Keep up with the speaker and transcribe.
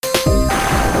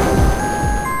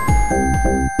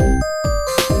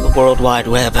The World Wide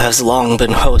Web has long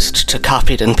been host to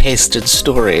copied and pasted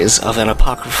stories of an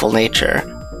apocryphal nature.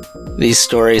 These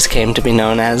stories came to be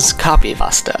known as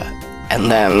copypasta,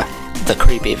 and then the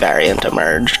creepy variant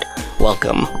emerged.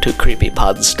 Welcome to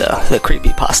Creepypodsta, the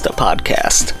Creepypasta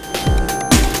podcast.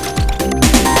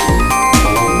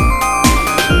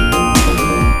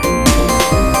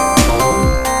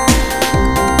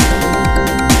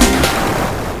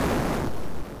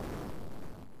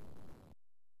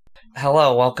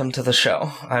 Hello, welcome to the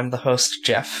show. I'm the host,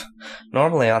 Jeff.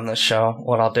 Normally on this show,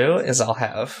 what I'll do is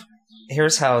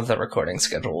here's how the recording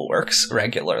schedule works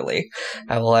regularly.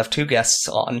 I will have two guests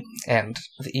on, and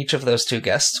each of those two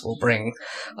guests will bring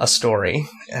a story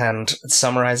and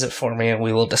summarize it for me, and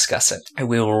we will discuss it.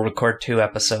 We will record 2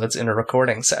 episodes in a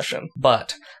recording session,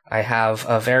 but I have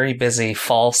a very busy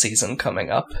fall season coming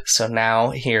up, so now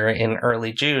here in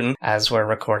early June, as we're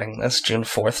recording this, June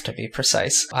 4th to be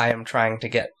precise, I am trying to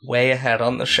get way ahead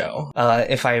on the show.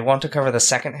 If I want to cover the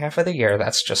second half of the year,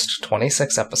 that's just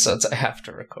 26 episodes I have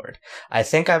to record. I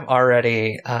think I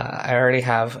already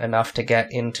have enough to get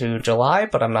into July,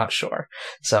 but I'm not sure.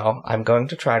 So I'm going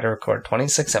to try to record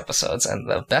 26 episodes, and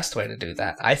the best way to do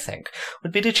that, I think,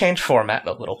 would be to change format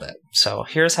a little bit. So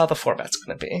here's how the format's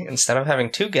going to be. Instead of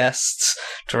having 2 guests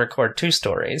to record 2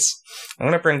 stories, I'm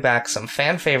going to bring back some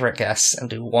fan favorite guests and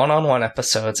do one-on-one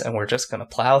episodes, and we're just going to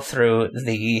plow through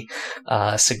the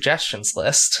suggestions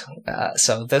list.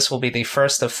 So this will be the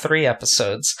first of 3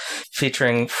 episodes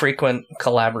featuring frequent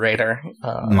collaborator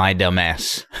my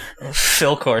dumbass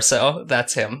Phil Corso.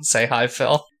 That's him. Say hi,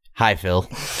 Phil. Hi, Phil.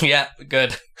 Yeah,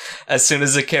 good. As soon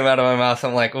as it came out of my mouth,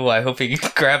 I'm like, ooh, I hope he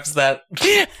grabs that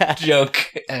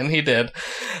joke. And he did.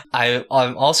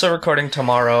 I'm also recording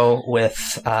tomorrow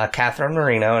with Catherine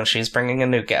Marino, and she's bringing a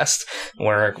new guest.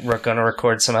 We're going to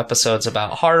record some episodes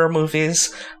about horror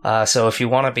movies. So if you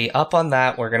want to be up on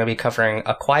that, we're going to be covering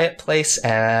A Quiet Place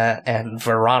and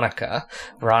Veronica.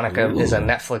 Veronica is a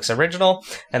Netflix original.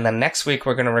 And then next week,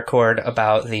 we're going to record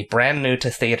about the brand new to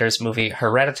theaters movie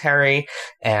Hereditary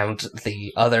and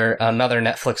another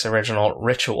Netflix original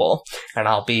Ritual, and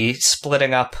I'll be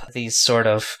splitting up these sort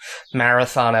of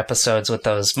marathon episodes with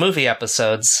those movie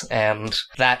episodes, and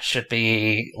that should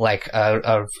be like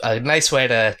a nice way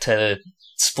to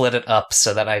split it up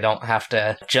so that I don't have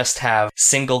to just have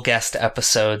single guest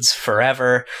episodes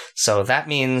forever. So that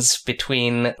means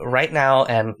between right now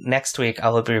and next week, I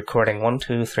will be recording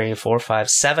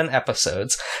 7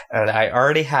 episodes, and I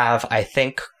already have, I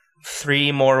think,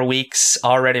 3 more weeks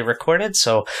already recorded,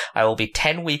 so I will be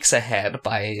 10 weeks ahead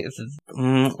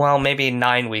maybe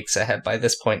 9 weeks ahead by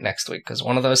this point next week, because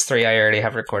one of those 3 I already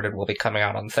have recorded will be coming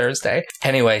out on Thursday.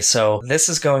 Anyway, so this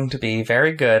is going to be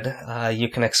very good. You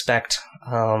can expect,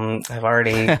 well,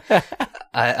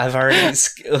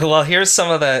 here's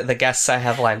some of the guests I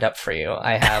have lined up for you.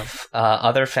 I have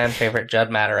other fan favorite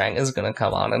Judd Matterang is going to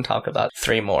come on and talk about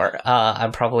 3 more.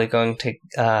 I'm probably going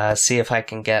to see if I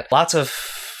can get lots of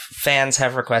fans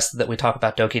have requested that we talk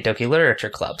about Doki Doki Literature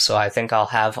Club, so I think I'll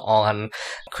have on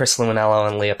Chris Luminello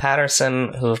and Leah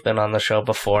Patterson, who have been on the show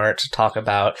before, to talk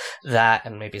about that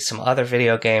and maybe some other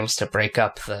video games to break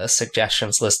up the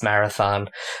suggestions list marathon.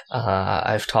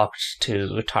 I've talked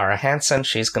to Tara Hansen.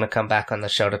 She's going to come back on the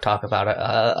show to talk about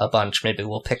a bunch. Maybe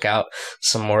we'll pick out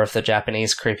some more of the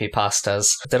Japanese creepypastas.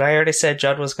 Did I already say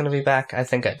Judd was going to be back? I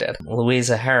think I did.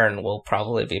 Louisa Heron will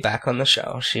probably be back on the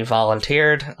show. She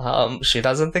volunteered. She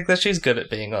doesn't think that she's good at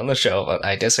being on the show, but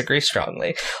I disagree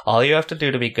strongly. All you have to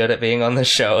do to be good at being on the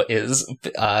show is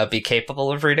be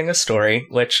capable of reading a story,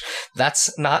 which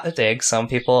that's not a dig. Some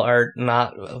people are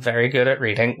not very good at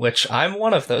reading, which I'm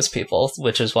one of those people,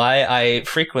 which is why I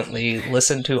frequently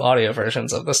listen to audio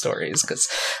versions of the stories, because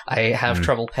I have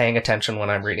trouble paying attention when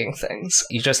I'm reading things.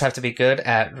 You just have to be good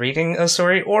at reading a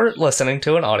story or listening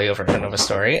to an audio version of a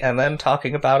story and then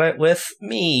talking about it with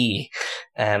me.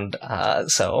 And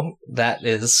so that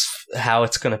is how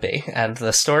it's going to be. And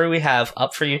the story we have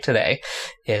up for you today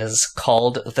is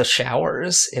called The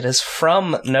Showers. It is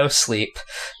from No Sleep.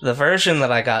 The version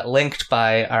that I got linked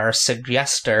by our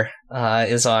suggester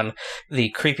is on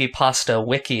the Creepypasta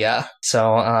Wikia.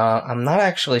 So I'm not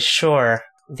actually sure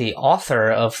the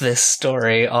author of this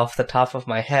story off the top of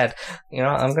my head. You know,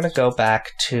 I'm going to go back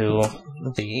to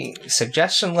the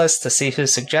suggestion list to see who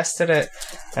suggested it,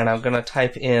 and I'm going to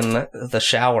type in The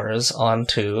Showers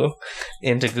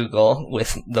into Google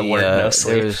with the word No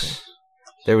Sleep.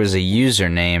 There was a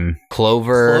username,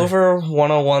 Clover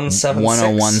 10176.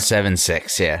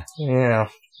 10176, yeah. Yeah.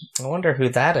 I wonder who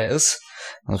that is.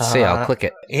 Let's see, I'll click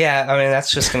it. Yeah, I mean,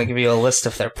 that's just going to give you a list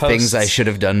of their posts. Things I should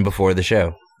have done before the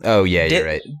show. Oh, yeah, you're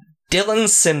right. Dylan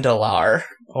Sindelar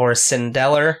or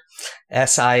Sindelar,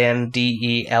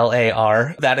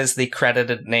 Sindelar. That is the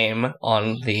credited name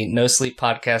on the No Sleep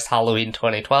Podcast Halloween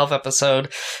 2012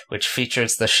 episode, which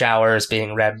features The Showers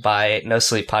being read by No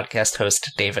Sleep Podcast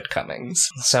host David Cummings.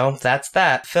 So that's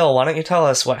that. Phil, why don't you tell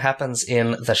us what happens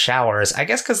in The Showers? I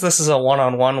guess because this is a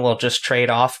one-on-one, we'll just trade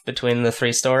off between the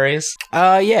three stories.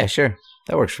 Yeah, sure.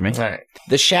 That works for me. All right.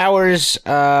 The Showers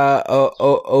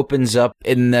opens up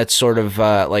in that sort of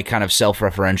like kind of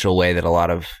self-referential way that a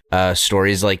lot of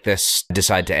stories like this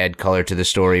decide to add color to the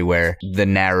story, where the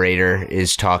narrator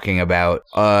is talking about,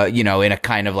 in a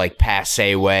kind of like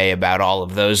passé way about all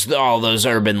those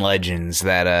urban legends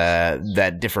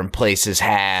that different places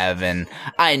have, and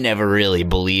I never really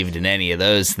believed in any of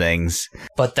those things.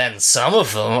 But then some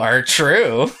of them are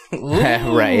true.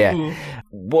 Right, yeah.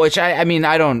 Which I'm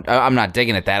not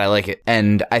digging at that. I like it.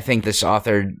 And I think this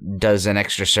author does an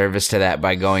extra service to that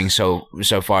by going so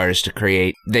far as to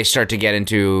create, they start to get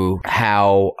into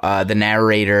how the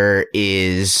narrator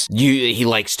he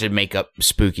likes to make up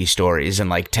spooky stories and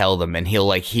like tell them, and he'll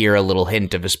like hear a little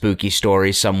hint of a spooky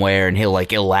story somewhere and he'll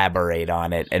like elaborate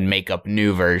on it and make up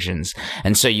new versions.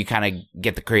 And so you kind of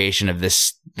get the creation of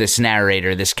this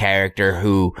narrator, this character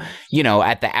who,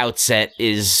 at the outset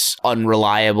is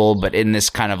unreliable, but in this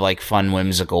kind of like fun,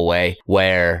 whimsical way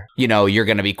where, you're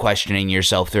going to be questioning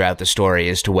yourself throughout the story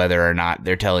as to whether or not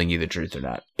they're telling you the truth or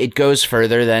not. It goes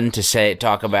further then to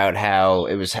talk about how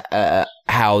it was,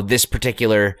 how this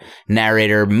particular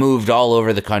narrator moved all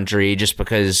over the country just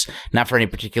because, not for any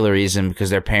particular reason, because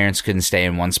their parents couldn't stay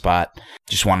in one spot,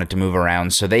 just wanted to move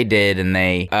around. So they did, and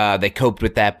they coped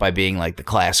with that by being like the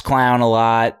class clown a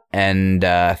lot and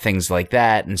things like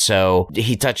that. And so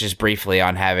he touches briefly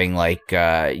on having like,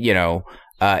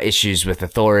 issues with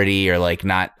authority, or like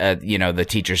not, the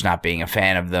teachers not being a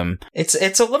fan of them.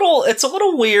 It's a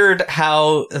little weird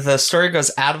how the story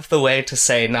goes out of the way to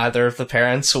say neither of the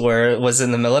parents was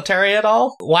in the military at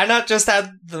all. Why not just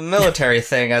add the military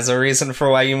thing as a reason for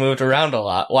why you moved around a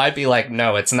lot? Why be like,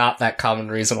 no, it's not that common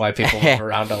reason why people move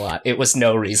around a lot. It was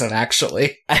no reason,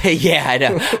 actually. Yeah, I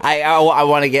know. I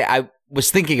want to get. I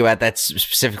was thinking about that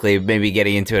specifically, maybe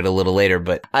getting into it a little later,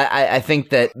 but I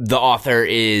think that the author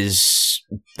is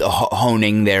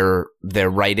honing their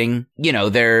writing.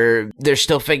 They're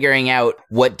still figuring out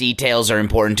what details are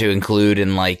important to include,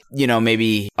 and like,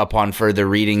 maybe upon further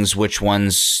readings, which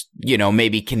ones,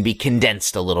 maybe can be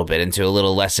condensed a little bit into a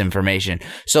little less information.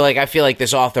 So like, I feel like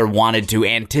this author wanted to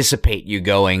anticipate you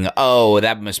going, oh,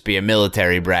 that must be a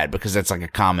military brat, because that's like a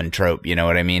common trope. You know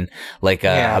what I mean? Like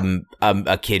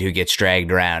a kid who gets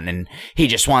dragged around, and he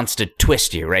just wants to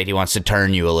twist you, right? He wants to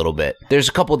turn you a little bit. There's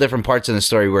a couple different parts in the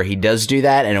story where he does do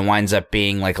that, and it winds up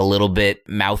being like a little bit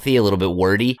mouthy, a little bit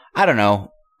wordy. I don't know.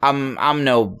 I'm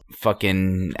no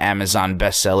fucking Amazon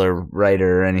bestseller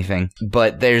writer or anything,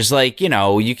 but there's like,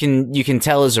 you can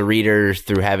tell as a reader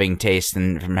through having taste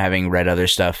and from having read other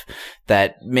stuff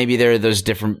that maybe there are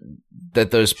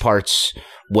those parts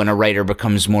when a writer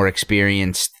becomes more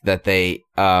experienced that they,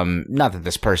 not that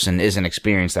this person isn't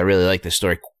experienced. I really like this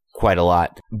story quite a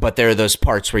lot, but there are those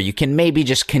parts where you can maybe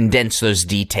just condense those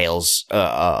details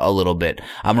a little bit.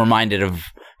 I'm reminded of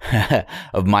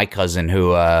my cousin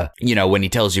who, when he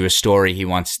tells you a story, he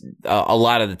wants, a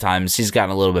lot of the times, he's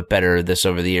gotten a little bit better at this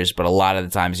over the years, but a lot of the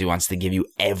times he wants to give you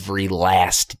every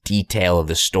last detail of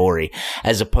the story,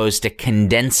 as opposed to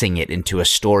condensing it into a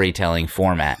storytelling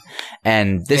format.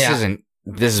 And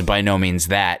this is by no means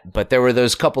that, but there were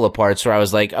those couple of parts where I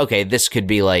was like, okay, this could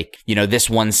be like, this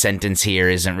one sentence here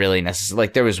isn't really necessary.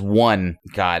 Like there was one,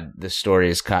 God, this story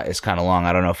is kind of long.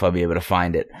 I don't know if I'll be able to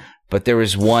find it. But there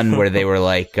was one where they were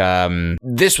like,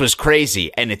 this was crazy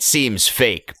and it seems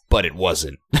fake, but it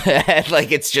wasn't.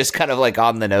 Like, it's just kind of like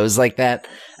on the nose like that.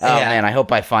 Oh, yeah. Man, I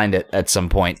hope I find it at some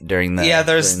point during the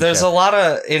there's a lot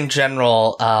of, in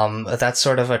general, that's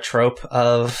sort of a trope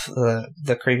of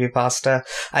the creepypasta.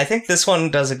 I think this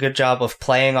one does a good job of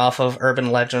playing off of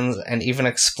urban legends and even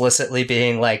explicitly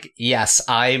being like, yes,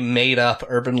 I made up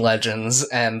urban legends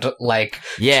and like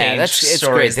changed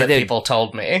stories that people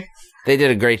told me. They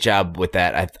did a great job with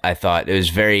that. I thought it was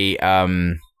very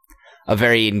a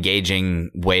very engaging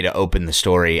way to open the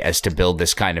story as to build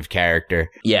this kind of character.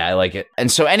 Yeah, I like it.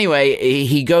 And so anyway,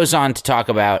 he goes on to talk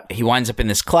about, he winds up in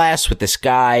this class with this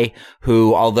guy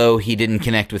who, although he didn't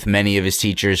connect with many of his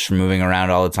teachers from moving around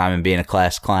all the time and being a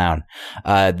class clown,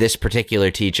 this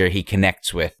particular teacher he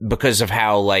connects with because of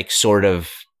how like sort of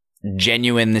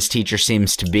genuine this teacher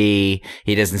seems to be.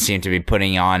 He doesn't seem to be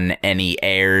putting on any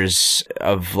airs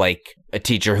of like a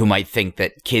teacher who might think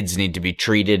that kids need to be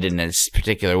treated in a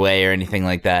particular way or anything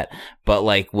like that, but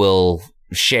like will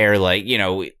share, like,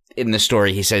 in the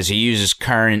story he says he uses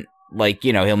current like,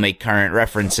 you know, he'll make current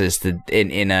references to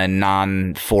in a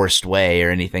non-forced way or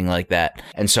anything like that.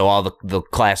 And so all the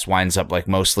class winds up like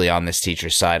mostly on this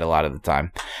teacher's side a lot of the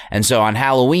time. And so on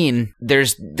Halloween,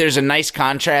 there's a nice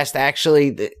contrast,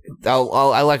 actually.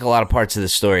 I like a lot of parts of the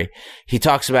story. He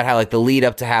talks about how, like, the lead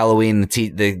up to Halloween,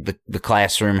 the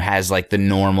classroom has, like, the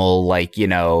normal, like, you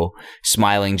know,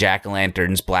 smiling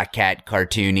jack-o'-lanterns, black cat,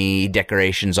 cartoony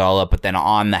decorations all up. But then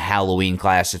on the Halloween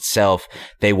class itself,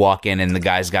 they walk in and the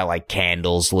guy's got, like,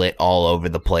 candles lit all over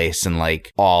the place, and,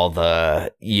 like, all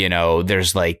the, you know,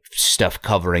 there's, like, stuff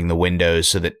covering the windows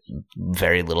so that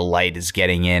very little light is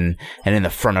getting in. And in the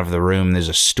front of the room, there's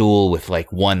a stool with,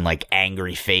 like, one, like,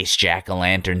 angry face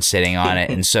jack-o'-lantern sitting on it.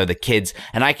 And so the kids,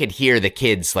 and I could hear the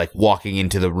kids, like, walking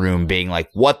into the room being like,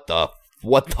 what the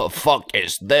fuck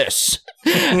is this?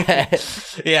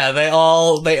 Yeah, they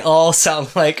all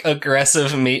sound like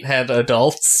aggressive meathead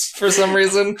adults for some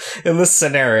reason in this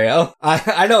scenario.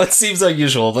 I know it seems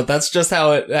unusual, but that's just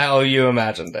how you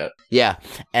imagined it. Yeah,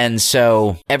 and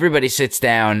so everybody sits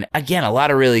down. Again, a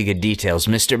lot of really good details.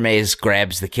 Mr. Mays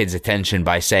grabs the kids' attention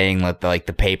by saying that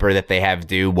the paper that they have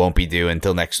due won't be due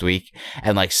until next week,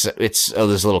 and like there's a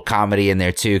little comedy in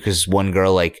there too, because one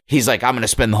girl, like, he's like, I'm gonna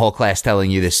spend the whole class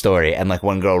telling you this story, and like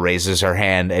one girl raises her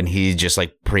hand and he just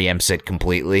like preempts it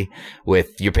completely with,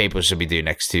 your paper should be due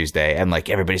next Tuesday, and like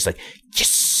everybody's like,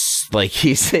 yes, like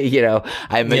he's, you know,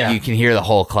 you can hear the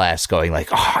whole class going like,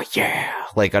 oh yeah,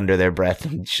 like under their breath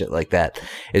and shit like that.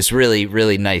 It's really,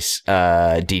 really nice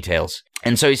details.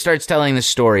 And so he starts telling the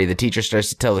story. The teacher starts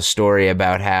to tell the story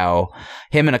about how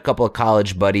him and a couple of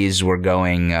college buddies were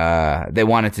going, they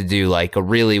wanted to do like a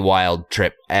really wild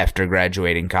trip after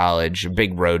graduating college, a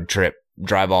big road trip,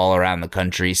 drive all around the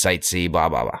country, sightsee, blah,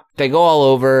 blah, blah. They go all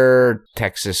over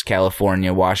Texas,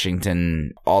 California,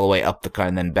 Washington, all the way up the country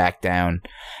and then back down.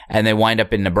 And they wind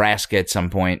up in Nebraska at some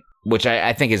point, which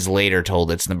I think is later told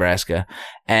it's Nebraska.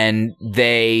 And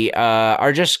they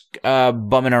are just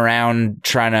bumming around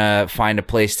trying to find a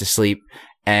place to sleep.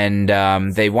 And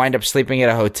they wind up sleeping at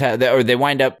a hotel, or they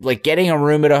wind up like getting a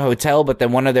room at a hotel, but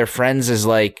then one of their friends is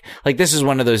like this is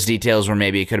one of those details where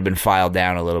maybe it could have been filed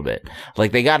down a little bit.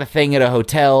 Like they got a thing at a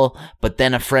hotel, but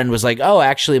then a friend was like, oh,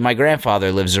 actually my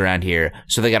grandfather lives around here.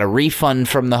 So they got a refund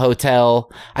from the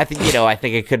hotel. I think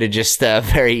it could have just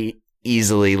very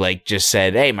easily like just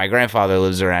said, hey, my grandfather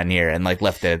lives around here, and like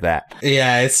left it at that.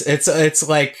 Yeah, it's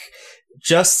like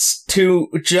just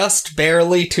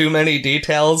barely too many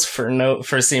details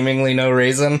for seemingly no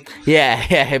reason.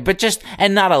 Yeah, but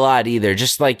and not a lot either,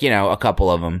 just like, you know, a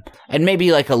couple of them, and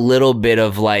maybe like a little bit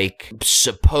of like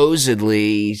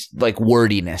supposedly like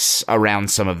wordiness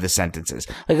around some of the sentences.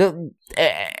 Like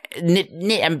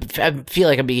I feel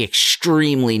like I'm being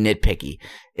extremely nitpicky.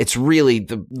 It's really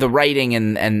the writing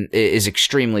and is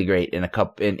extremely great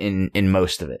in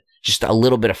most of it. Just a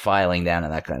little bit of filing down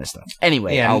and that kind of stuff.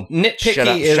 Anyway, yeah, I'll shut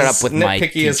up with my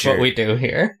teacher. Nitpicky is what we do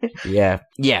here.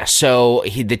 Yeah. So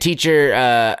the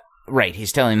teacher, right,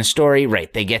 he's telling the story.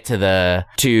 Right, they get to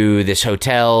this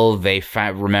hotel. They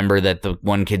remember that the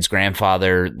one kid's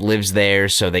grandfather lives there,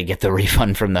 so they get the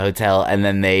refund from the hotel, and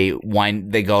then they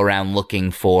go around looking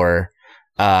for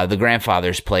the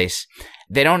grandfather's place.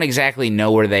 They don't exactly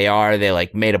know where they are. They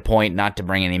like made a point not to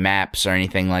bring any maps or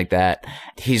anything like that.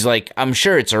 He's like, I'm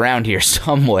sure it's around here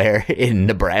somewhere in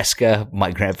Nebraska,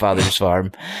 my grandfather's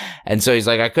farm. And so he's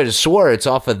like, I could have swore it's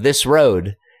off of this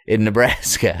road in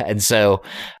Nebraska. And so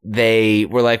they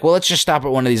were like, well, let's just stop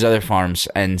at one of these other farms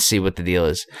and see what the deal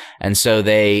is. And so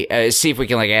they see if we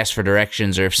can like ask for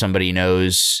directions or if somebody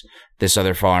knows this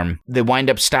other farm. They wind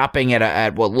up stopping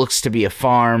at what looks to be a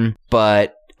farm,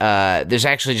 but there's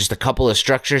actually just a couple of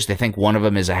structures. They think one of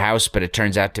them is a house, but it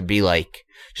turns out to be like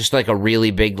just like a really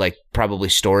big, like probably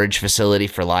storage facility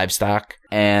for livestock,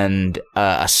 and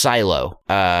a silo,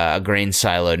 a grain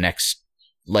silo next,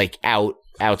 like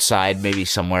outside, maybe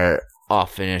somewhere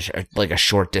off in like a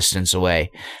short distance away.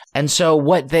 And so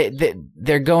what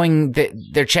they're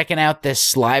checking out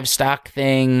this livestock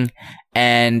thing.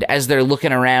 And as they're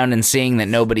looking around and seeing that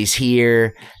nobody's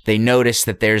here, they notice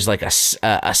that there's like a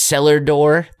cellar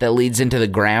door that leads into the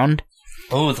ground.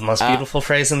 Oh, the most beautiful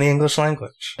phrase in the English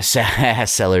language.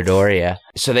 Cellar door, yeah.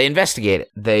 So they investigate it.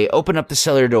 They open up the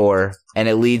cellar door, and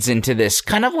it leads into this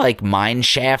kind of like mine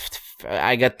shaft.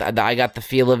 I got the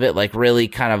feel of it, like really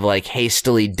kind of like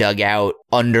hastily dug out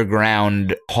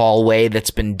underground hallway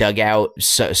that's been dug out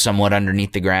somewhat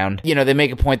underneath the ground. You know, they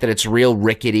make a point that it's real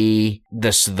rickety.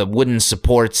 The wooden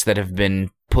supports that have been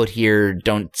put here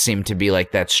don't seem to be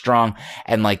like that strong,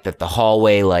 and like that the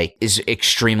hallway like is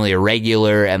extremely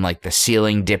irregular, and like the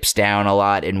ceiling dips down a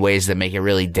lot in ways that make it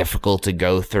really difficult to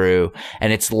go through,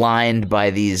 and it's lined by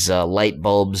these light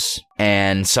bulbs,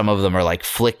 and some of them are like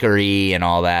flickery and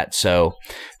all that. So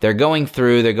they're going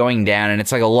down, and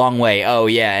it's like a long way. Oh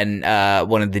yeah, and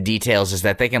one of the details is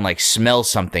that they can like smell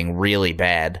something really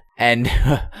bad. And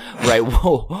right,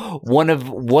 one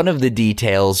of the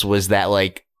details was that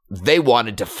like they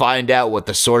wanted to find out what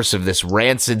the source of this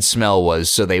rancid smell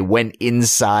was, so they went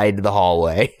inside the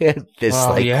hallway.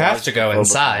 You have to go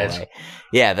inside. Hallway.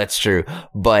 Yeah, that's true.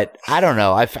 But I don't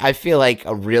know. I feel like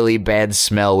a really bad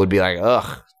smell would be like,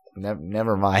 ugh,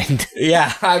 never mind.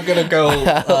 Yeah, I'm gonna go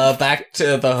back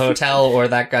to the hotel or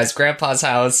that guy's grandpa's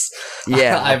house.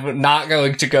 Yeah. I'm not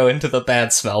going to go into the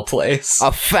bad smell place.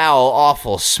 A foul,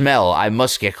 awful smell. I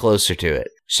must get closer to it.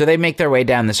 So they make their way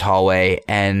down this hallway,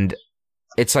 and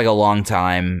it's like a long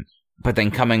time, but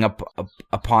then coming up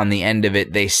upon the end of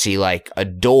it, they see like a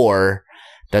door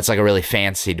that's like a really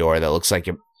fancy door that looks like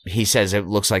he says it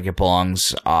looks like it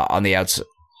belongs on the outside,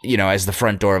 as the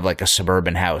front door of like a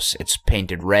suburban house. It's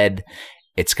painted red.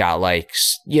 It's got like,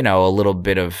 a little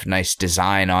bit of nice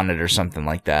design on it or something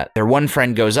like that. Their one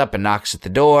friend goes up and knocks at the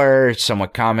door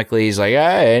somewhat comically. He's like,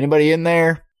 hey, anybody in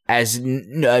there? As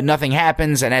nothing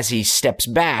happens, and as he steps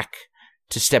back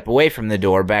to step away from the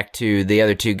door back to the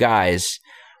other two guys,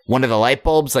 one of the light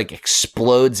bulbs like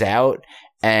explodes out,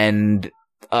 and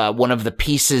one of the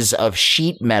pieces of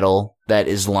sheet metal that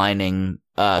is lining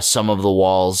some of the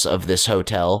walls of this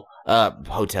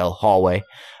hallway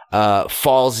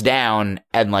falls down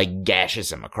and like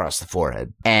gashes him across the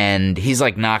forehead, and he's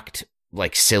like knocked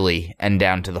like silly and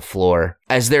down to the floor.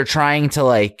 As they're trying to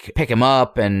like pick him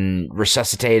up and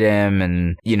resuscitate him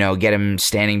and get him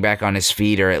standing back on his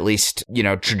feet, or at least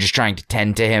just trying to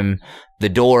tend to him, the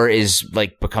door is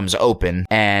like becomes open,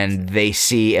 and they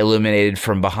see illuminated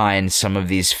from behind some of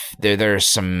these there's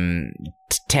some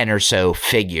 10 or so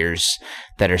figures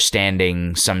that are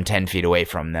standing some 10 feet away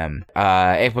from them.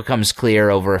 It becomes clear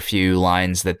over a few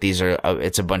lines that these are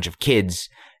it's a bunch of kids,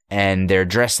 and they're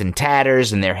dressed in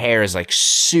tatters, and their hair is like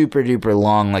super duper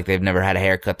long, like they've never had a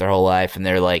haircut their whole life, and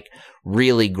they're like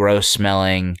really gross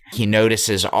smelling. He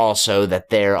notices also that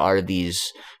there are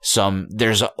there's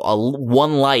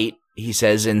one light, he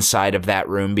says, inside of that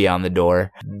room beyond the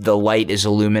door. The light is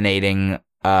illuminating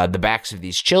the backs of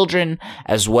these children,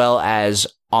 as well as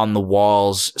on the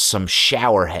walls some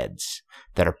shower heads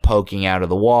that are poking out of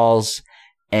the walls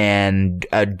and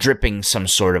dripping some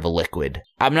sort of a liquid.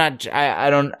 I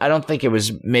don't think it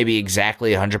was maybe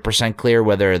exactly 100% clear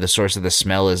whether the source of the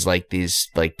smell is like these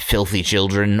like filthy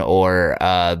children, or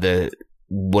the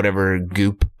whatever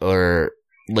goop or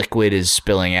liquid is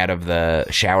spilling out of the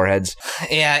shower heads.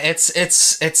 Yeah,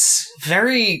 it's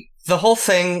very, the whole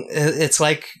thing, it's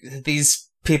like these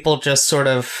people just sort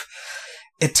of,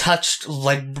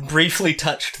 briefly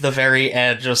touched the very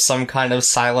edge of some kind of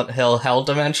Silent Hill hell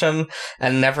dimension,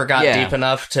 and never got deep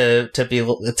enough to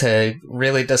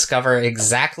really discover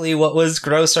exactly what was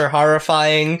gross or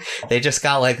horrifying. They just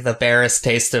got like the barest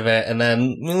taste of it, and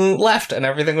then left, and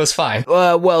everything was fine.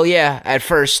 Well, yeah, at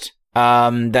first.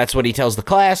 That's what he tells the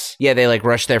class. Yeah, they like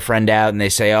rush their friend out, and they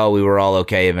say, oh, we were all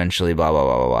okay eventually, blah, blah,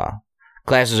 blah, blah, blah.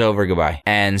 Class is over, goodbye.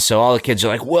 And so all the kids are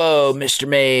like, whoa, Mr.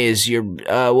 Maze, you're,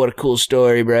 what a cool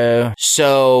story, bro.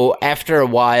 So after a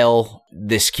while,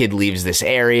 this kid leaves this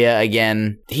area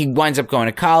again. He winds up going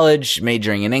to college,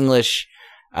 majoring in English,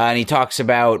 and he talks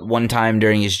about one time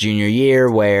during his junior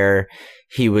year where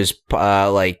he was,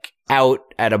 out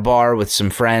at a bar with some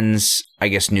friends, I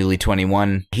guess newly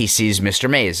 21. He sees Mr.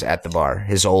 Maze at the bar,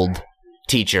 his old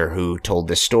teacher who told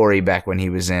this story back when he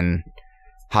was in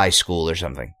high school or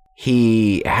something.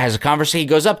 He has a conversation. He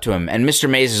goes up to him, and Mr.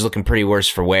 Maze is looking pretty worse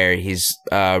for wear. He's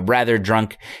rather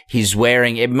drunk. He's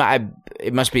wearing, it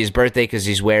must be his birthday, because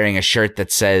he's wearing a shirt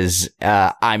that says,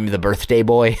 I'm the birthday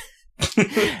boy.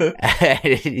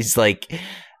 He's like,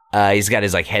 he's got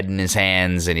his like head in his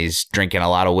hands, and he's drinking a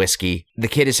lot of whiskey. The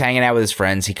kid is hanging out with his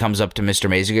friends. He comes up to Mr.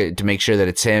 Maze to make sure that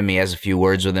it's him. He has a few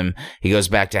words with him. He goes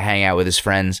back to hang out with his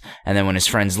friends, and then when his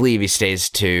friends leave, he stays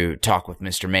to talk with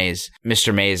Mr. Maze.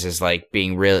 Mr. Maze is like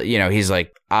being real, he's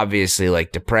like obviously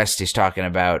like depressed. He's talking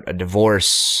about a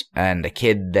divorce and a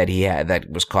kid that he had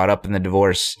that was caught up in the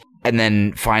divorce. And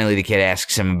then finally the kid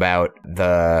asks him about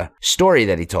the story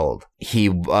that he told. He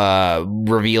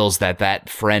reveals that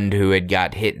friend who had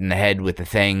got hit in the head with the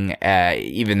thing,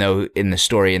 even though in the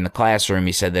story in the classroom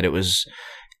he said that it was,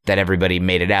 that everybody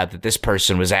made it out, that this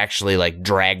person was actually like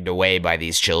dragged away by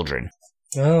these children.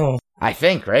 Oh. I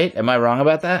think, right? Am I wrong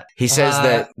about that? He says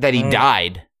that he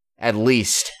died, at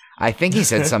least. I think he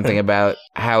said something about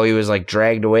how he was like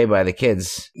dragged away by the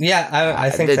kids. Yeah, I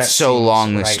think it's that so seems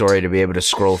long the right. story to be able to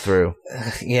scroll through.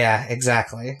 Yeah,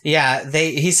 exactly. Yeah,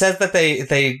 he says that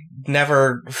they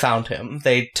never found him.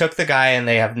 They took the guy and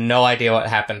they have no idea what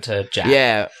happened to Jack.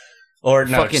 Yeah. Or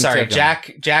no, Fucking sorry, took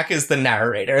him. Jack is the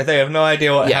narrator. They have no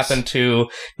idea what happened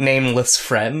to Nameless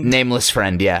Friend. Nameless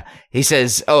Friend, yeah. He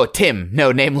says, oh, Tim.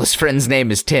 No, Nameless Friend's name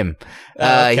is Tim.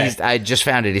 Okay. I just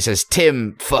found it. He says,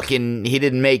 Tim, fucking, he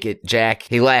didn't make it, Jack.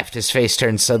 He laughed. His face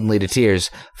turned suddenly to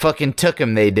tears. Fucking took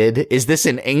him, they did. Is this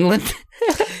in England?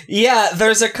 Yeah,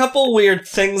 there's a couple weird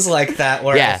things like that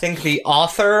where I think the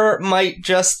author might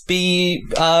just be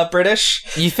British.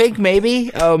 You think maybe?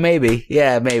 Oh, maybe.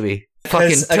 Yeah, maybe.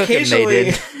 Fucking took him, they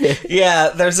did. Yeah,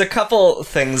 there's a couple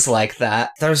things like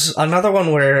that. There's another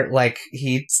one where, like,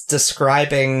 he's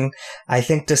describing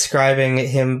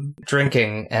him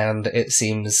drinking, and it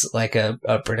seems like a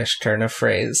British turn of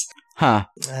phrase. Huh.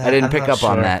 I didn't pick up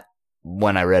on that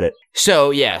when I read it. So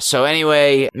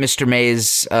anyway, Mr.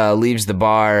 Mays leaves the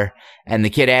bar, and the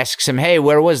kid asks him, hey,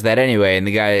 where was that anyway? And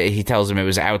the guy, he tells him it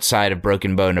was outside of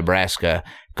Broken Bow, Nebraska.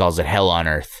 Calls it hell on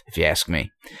earth, if you ask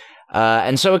me.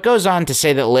 And so it goes on to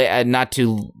say that not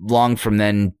too long from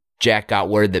then, Jack got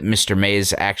word that Mr.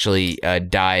 Mays actually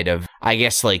died of, I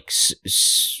guess, like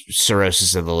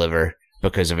cirrhosis of the liver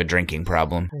because of a drinking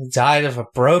problem. He died of a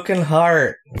broken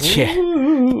heart. Yeah.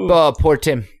 Oh, poor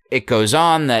Tim. It goes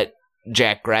on that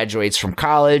Jack graduates from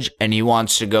college and he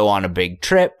wants to go on a big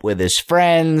trip with his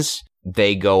friends.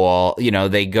 They go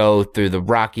through the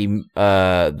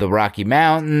Rocky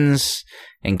Mountains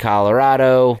in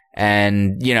Colorado,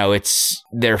 and, it's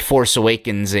their Force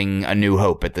Awakensing A New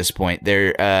Hope at this point.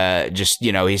 They're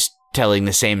he's telling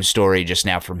the same story just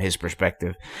now from his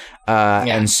perspective.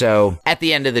 And so at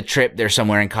the end of the trip, they're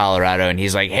somewhere in Colorado, and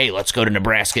he's like, hey, let's go to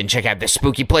Nebraska and check out this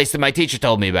spooky place that my teacher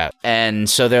told me about. And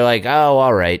so they're like, oh,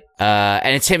 all right.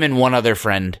 And it's him and one other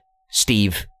friend,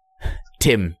 Steve.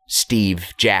 Tim,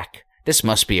 Steve, Jack. This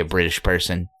must be a British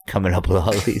person coming up with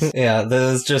all these. Yeah,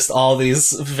 there's just all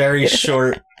these very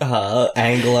short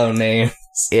Anglo names.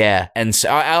 Yeah, and so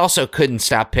I also couldn't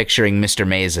stop picturing Mr.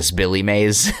 Mays as Billy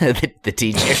Mays, the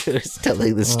teacher who was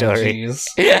telling the story.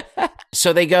 Yeah.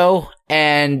 So they go,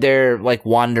 and they're like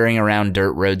wandering around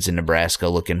dirt roads in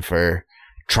Nebraska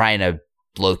trying to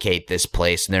locate this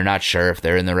place, and they're not sure if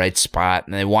they're in the right spot,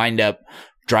 and they wind up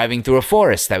driving through a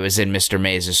forest that was in Mr.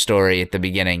 Mays' story at the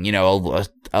beginning.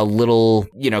 A little,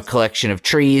 collection of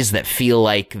trees that feel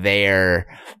like they're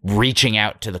reaching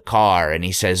out to the car. And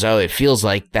he says, oh, it feels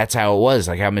like that's how it was,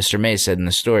 like how Mr. Mays said in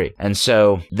the story. And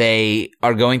so they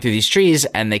are going through these trees,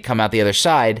 and they come out the other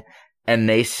side, and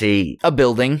they see a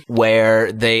building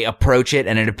where they approach it,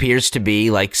 and it appears to be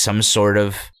like some sort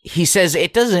of, he says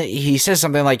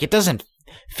something like, it doesn't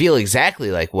feel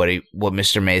exactly like what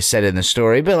Mr. Mays said in the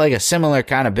story, but like a similar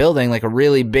kind of building, like a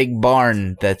really big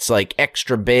barn that's like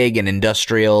extra big and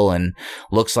industrial and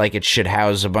looks like it should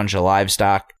house a bunch of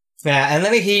livestock. Yeah, and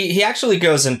then he actually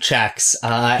goes and checks.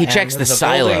 He checks the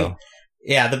silo.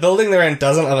 The building they're in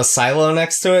doesn't have a silo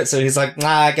next to it, so he's like,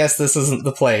 I guess this isn't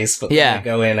the place, but they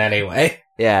go in anyway.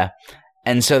 Yeah.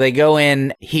 And so they go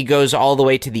in, he goes all the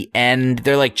way to the end.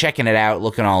 They're like checking it out,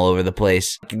 looking all over the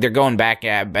place. They're going back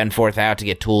and forth out to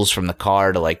get tools from the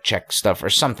car to like check stuff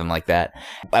or something like that.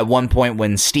 At one point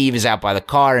when Steve is out by the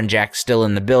car and Jack's still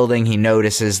in the building, he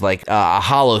notices like a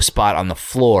hollow spot on the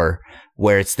floor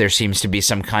where there seems to be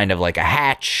some kind of like a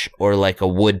hatch or like a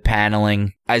wood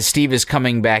paneling. As Steve is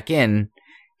coming back in,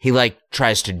 he like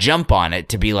tries to jump on it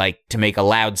to make a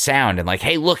loud sound and like,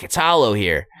 hey, look, it's hollow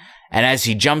here. And as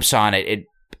he jumps on it,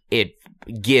 it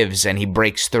gives, and he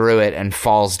breaks through it and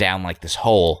falls down like this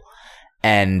hole.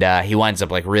 And he winds up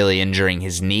like really injuring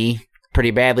his knee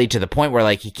pretty badly, to the point where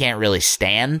like he can't really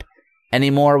stand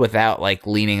anymore without like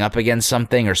leaning up against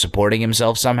something or supporting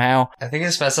himself somehow. I think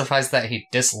it specifies that he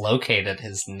dislocated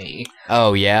his knee.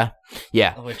 Oh, yeah?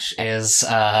 Yeah. Which is,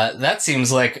 that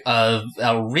seems like a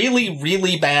really,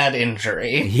 really bad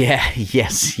injury. Yeah,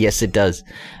 yes it does.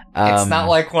 It's not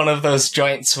like one of those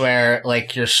joints where,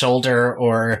 like, your shoulder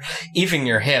or even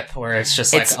your hip, where it's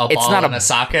just like a ball and a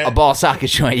socket. A ball socket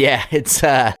joint, yeah. It's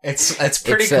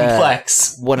pretty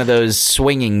complex. One of those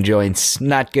swinging joints.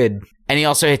 Not good. And he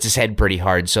also hits his head pretty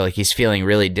hard, so like he's feeling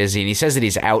really dizzy, and he says that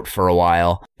he's out for a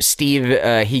while. Steve,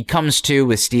 he comes to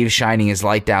with Steve shining his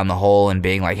light down the hole and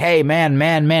being like, hey, man,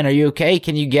 are you okay?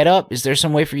 Can you get up? Is there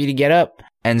some way for you to get up?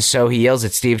 And so he yells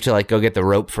at Steve to like go get the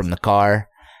rope from the car.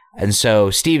 And so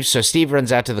Steve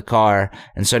runs out to the car,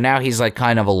 and so now he's like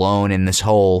kind of alone in this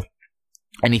hole,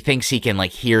 and he thinks he can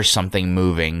like hear something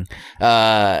moving.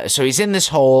 So he's in this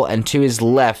hole, and to his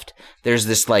left, there's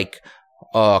this like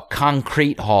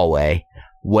concrete hallway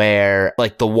where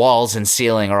like the walls and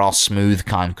ceiling are all smooth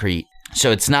concrete.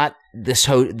 So it's not this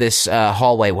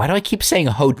hallway. Why do I keep saying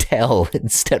hotel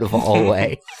instead of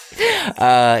hallway?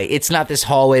 It's not this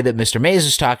hallway that Mr. Mays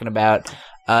was talking about.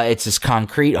 It's this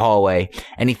concrete hallway,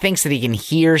 and he thinks that he can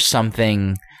hear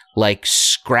something like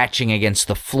scratching against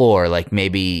the floor, like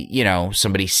maybe,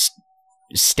 somebody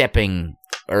stepping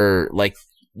or like,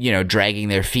 dragging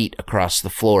their feet across the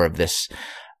floor of this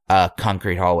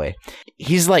concrete hallway.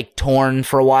 He's like torn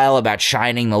for a while about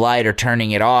shining the light or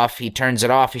turning it off. He turns it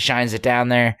off, he shines it down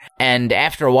there, and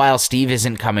after a while Steve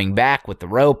isn't coming back with the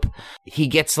rope. He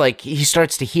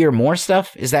starts to hear more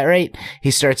stuff. Is that right? He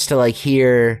starts to like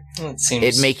hear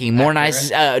it making more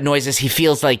noises. He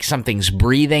feels like something's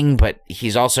breathing, but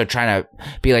he's also trying to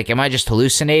be like, am I just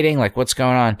hallucinating? Like, what's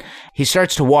going on? He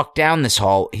starts to walk down this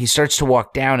hall. He starts to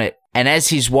walk down it, and as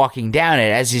he's walking down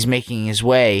it, as he's making his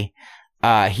way,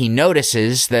 he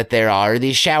notices that there are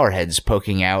these shower heads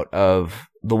poking out of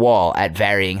the wall at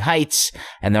varying heights,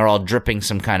 and they're all dripping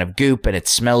some kind of goop, and it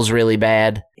smells really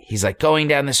bad. He's like going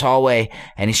down this hallway,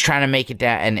 and he's trying to make it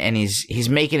down, and he's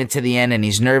making it to the end, and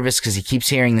he's nervous because he keeps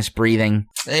hearing this breathing.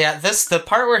 Yeah, the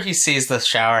part where he sees the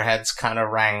shower heads kind of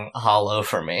rang hollow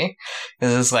for me.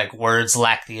 This is like, words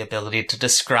lack the ability to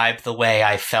describe the way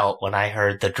I felt when I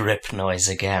heard the drip noise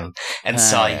again, and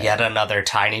saw yet another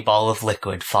tiny ball of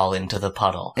liquid fall into the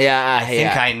puddle. I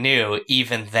think I knew,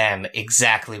 even then,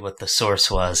 exactly what the source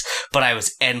was, but I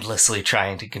was endlessly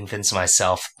trying to convince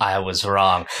myself I was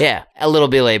wrong. Yeah, a little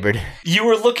belabored. You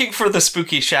were looking for the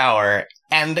spooky shower,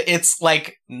 and it's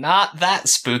like not that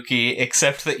spooky,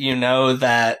 except that you know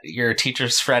that your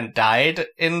teacher's friend died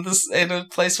in a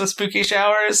place with spooky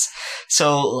showers.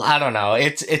 So I don't know.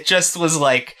 It just was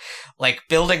like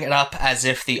building it up as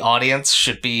if the audience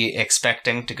should be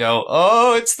expecting to go,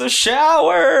 oh, it's the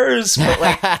showers. But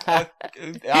like,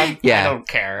 I don't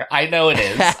care. I know it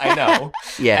is. I know.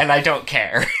 Yeah. And I don't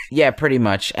care. Yeah, pretty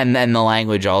much. And then the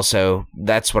language also,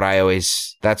 that's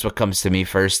what comes to me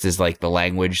first is like the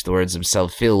language, the words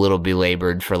themselves feel a little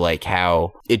belabored for like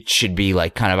how it should be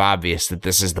like kind of obvious that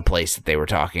this is the place that they were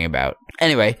talking about.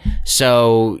 Anyway,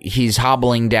 so he's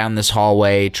hobbling down this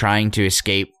hallway trying to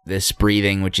escape this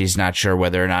breathing, which he's not sure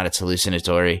whether or not it's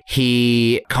hallucinatory.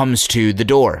 He comes to the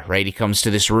door, right? He comes to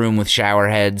this room with shower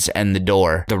heads and the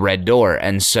door, the red door.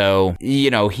 And so,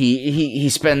 he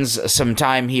spends some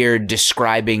time here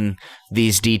describing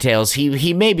these details.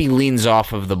 He maybe leans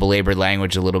off of the belabored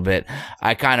language a little bit.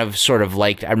 I kind of sort of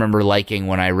I remember liking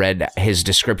when I read his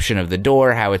description of the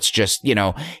door, how it's just,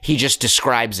 he just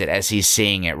describes it as he's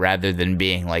seeing it rather than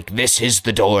being like, this is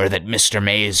the door that Mr.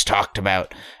 Mays talked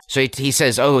about. So he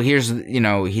says, oh, here's,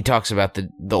 he talks about the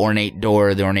ornate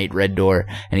door, the ornate red door,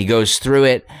 and he goes through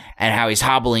it and how he's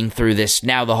hobbling through this.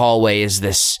 Now the hallway is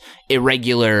this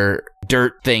irregular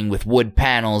dirt thing with wood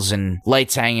panels and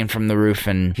lights hanging from the roof,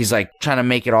 and he's like trying to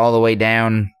make it all the way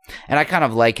down. And I kind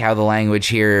of like how the language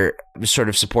here sort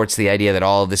of supports the idea that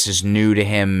all of this is new to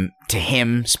him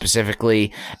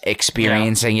specifically,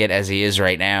 experiencing it as he is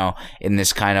right now in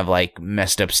this kind of like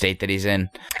messed up state that he's in,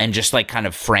 and just like kind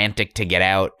of frantic to get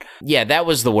out. Yeah, that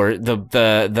was the word.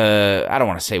 The I don't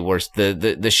want to say worst.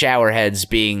 The shower heads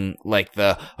being like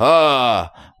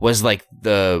was like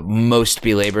the most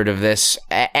belabored of this.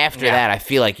 After that, I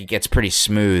feel like it gets pretty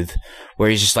smooth, where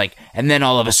he's just like, and then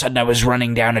all of a sudden I was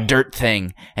running down a dirt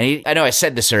thing. And I know I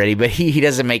said this already, but he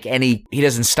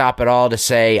doesn't stop at all to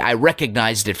say, I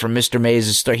recognized it from Mr.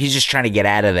 Mays' story. He's just trying to get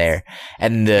out of there.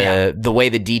 And the way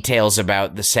the details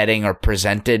about the setting are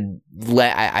presented,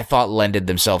 I thought lended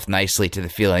themselves nicely to the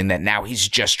feeling that now he's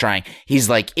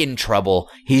like in trouble.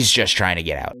 He's just trying to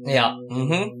get out. Yeah.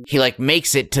 Mm-hmm. He like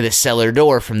makes it to the cellar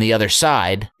door from the other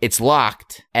side. It's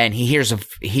locked, and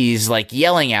he's like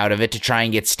yelling out of it to try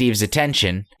and get Steve's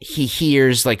attention. He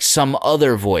hears like some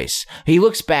other voice. He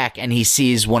looks back and he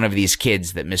sees one of these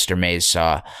kids that Mr. Mays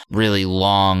saw. Really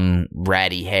long,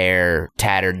 ratty hair,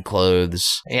 tattered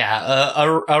clothes.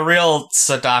 Yeah, a real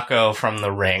Sadako from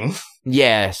The Ring.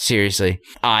 Yeah, seriously.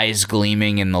 Eyes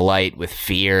gleaming in the light with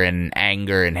fear and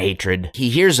anger and hatred. He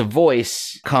hears a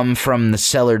voice come from the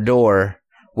cellar door,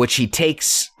 which he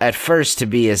takes at first to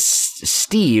be as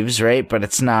Steve's, right? But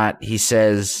it's not. He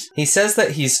says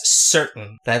that he's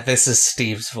certain that this is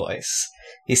Steve's voice.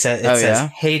 He said, says,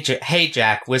 Hey,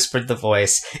 Jack, whispered the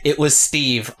voice. It was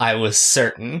Steve, I was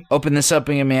certain. Open this up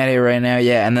and get me out of here right now.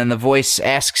 Yeah, and then the voice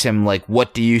asks him, like,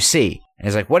 what do you see? And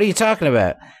he's like, what are you talking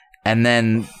about? And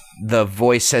then the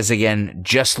voice says again,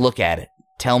 just look at it.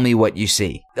 Tell me what you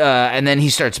see. And then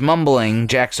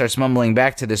Jack starts mumbling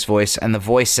back to this voice, and the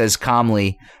voice says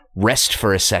calmly, rest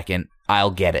for a second.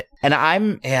 I'll get it.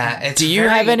 And it's do you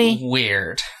have any?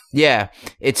 Weird. Yeah,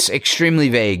 it's extremely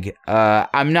vague.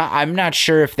 I'm not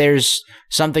sure if there's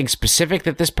something specific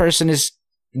that this person is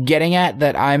getting at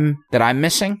that I'm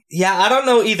missing. Yeah, I don't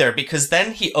know either, because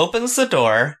then he opens the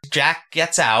door, Jack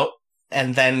gets out,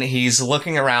 and then he's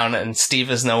looking around and Steve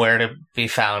is nowhere to be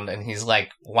found, and he's like,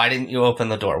 why didn't you open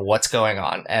the door? What's going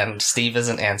on? And Steve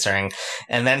isn't answering.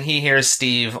 And then he hears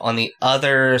Steve on the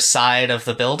other side of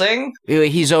the building.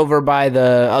 He's over by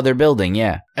the other building,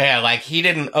 yeah. Yeah, like he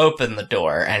didn't open the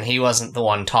door, and he wasn't the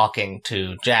one talking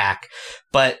to Jack.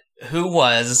 But who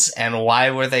was, and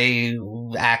why were they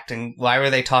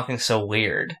talking so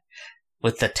weird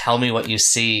with the tell me what you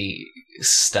see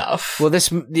stuff? Well,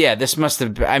 this must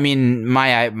have, I mean,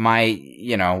 my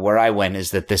where I went is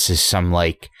that this is some,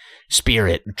 like,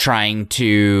 spirit trying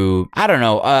to, I don't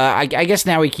know, I guess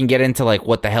now we can get into, like,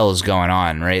 what the hell is going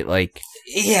on, right? Like,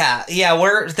 yeah,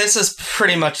 this is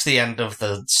pretty much the end of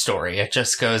the story. It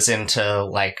just goes into,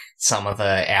 like, some of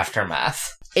the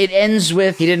aftermath. It ends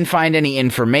with he didn't find any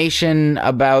information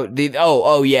about the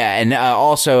and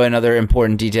also another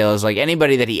important detail is like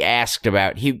anybody that he asked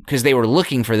about because they were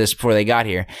looking for this before they got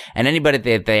here, and anybody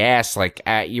that they asked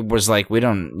was like, we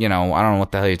don't, I don't know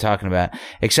what the hell you're talking about,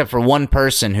 except for one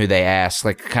person who they asked,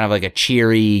 like kind of like a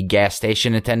cheery gas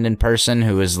station attendant person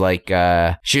who was like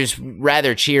she was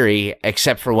rather cheery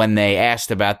except for when they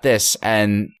asked about this,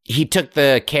 and he took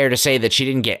the care to say that she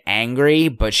didn't get angry,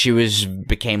 but she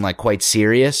became like quite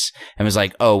serious and was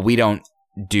like, "Oh, we don't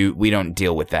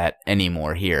deal with that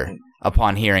anymore here."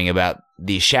 Upon hearing about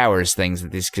these showers things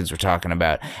that these kids were talking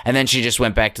about, and then she just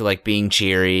went back to like being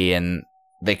cheery, and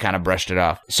they kind of brushed it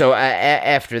off. So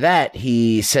after that,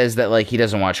 he says that like he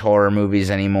doesn't watch horror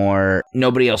movies anymore.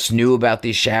 Nobody else knew about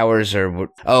these showers,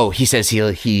 he says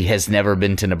he has never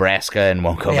been to Nebraska and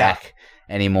won't go back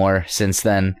anymore since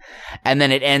then. And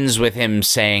then it ends with him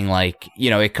saying like,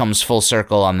 it comes full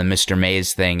circle on the Mr.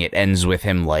 Maze thing. It ends with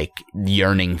him like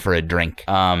yearning for a drink.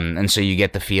 And so you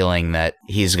get the feeling that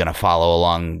he's going to follow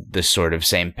along this sort of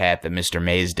same path that Mr.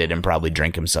 Maze did and probably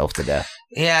drink himself to death.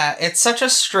 Yeah, it's such a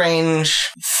strange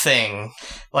thing.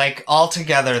 Like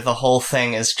altogether, the whole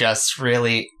thing is just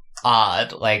really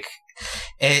odd. Like,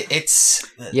 it's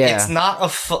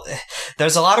not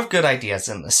there's a lot of good ideas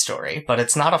in this story, but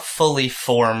it's not a fully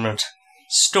formed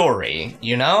story,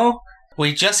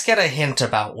 We just get a hint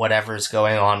about whatever's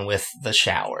going on with the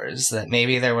showers, that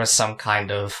maybe there was some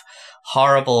kind of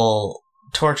horrible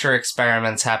torture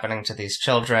experiments happening to these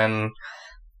children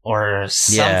or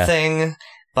something. Yeah.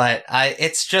 But I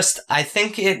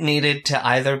think it needed to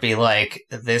either be like,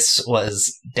 this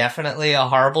was definitely a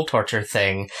horrible torture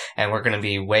thing, and we're going to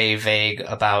be way vague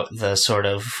about the sort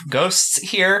of ghosts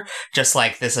here, just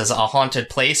like this is a haunted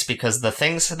place because the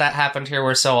things that happened here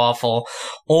were so awful,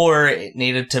 or it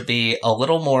needed to be a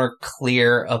little more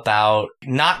clear about,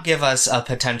 not give us a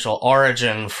potential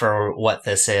origin for what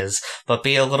this is, but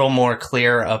be a little more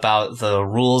clear about the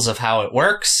rules of how it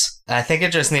works. I think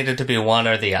it just needed to be one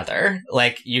or the other.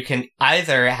 Like, you can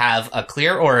either have a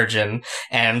clear origin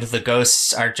and the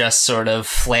ghosts are just sort of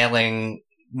flailing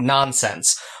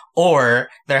nonsense, or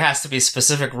there has to be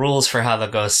specific rules for how the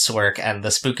ghosts work, and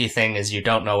the spooky thing is you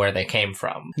don't know where they came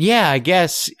from. Yeah, I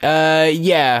guess.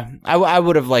 I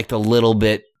would have liked a little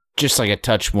bit, just like a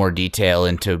touch more detail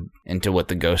into what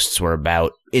the ghosts were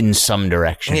about in some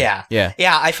direction. Yeah,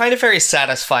 I find it very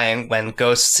satisfying when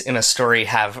ghosts in a story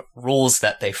have rules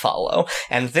that they follow.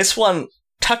 And this one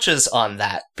touches on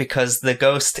that, because the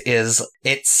ghost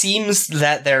it seems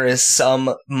that there is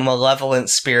some malevolent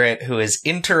spirit who is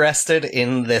interested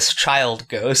in this child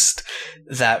ghost,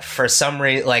 that for some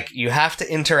reason, like, you have to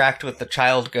interact with the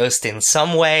child ghost in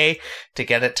some way to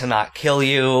get it to not kill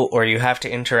you, or you have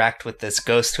to interact with this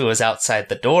ghost who is outside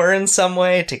the door in some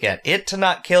way to get it to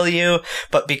not kill you.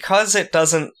 But because it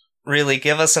doesn't really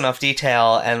give us enough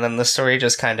detail, and then the story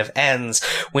just kind of ends,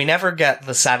 we never get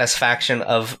the satisfaction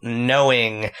of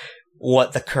knowing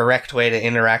what the correct way to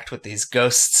interact with these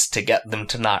ghosts to get them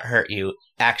to not hurt you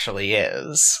actually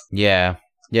is. Yeah.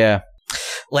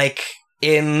 Like,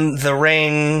 in The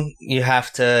Ring, you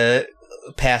have to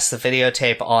pass the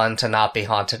videotape on to not be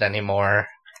haunted anymore.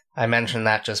 I mentioned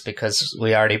that just because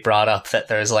we already brought up that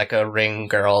there's like a ring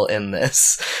girl in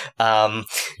this.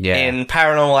 In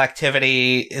Paranormal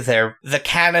Activity, the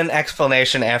canon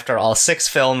explanation after all 6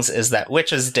 films is that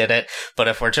witches did it, but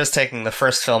if we're just taking the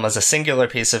first film as a singular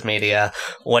piece of media,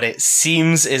 what it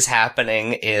seems is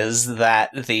happening is that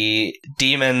the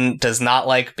demon does not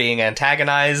like being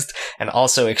antagonized, and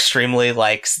also extremely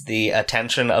likes the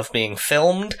attention of being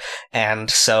filmed, and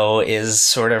so is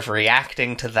sort of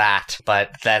reacting to that, but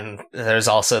then then there's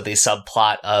also the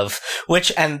subplot of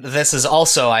which, and this is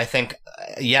also, I think,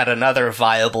 yet another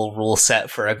viable rule set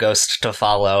for a ghost to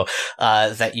follow,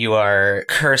 that you are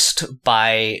cursed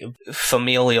by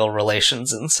familial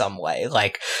relations in some way.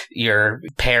 Like your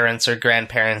parents or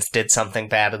grandparents did something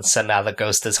bad, and so now the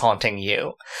ghost is haunting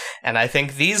you. And I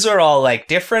think these are all like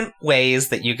different ways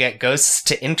that you get ghosts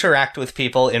to interact with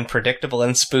people in predictable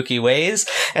and spooky ways.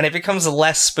 And it becomes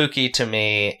less spooky to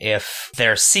me if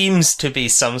there seems to be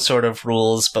some sort of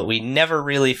rules, but we never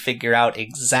really figure out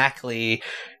exactly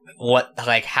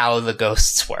how the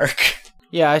ghosts work.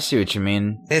 Yeah, I see what you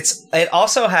mean. It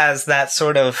also has that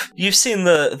sort of, you've seen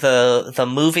the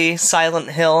movie Silent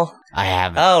Hill? I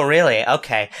haven't. Oh, really?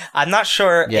 Okay. I'm not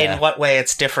sure in what way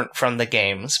it's different from the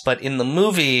games, but in the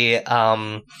movie,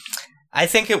 I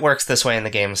think it works this way in the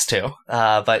games too.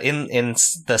 But in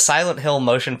the Silent Hill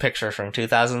motion picture from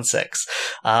 2006,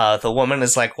 the woman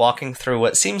is like walking through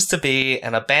what seems to be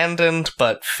an abandoned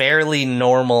but fairly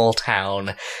normal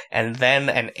town, and then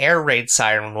an air raid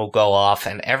siren will go off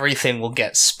and everything will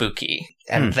get spooky.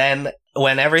 And then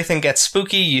when everything gets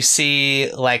spooky, you see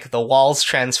like the walls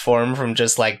transform from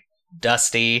just like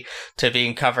dusty to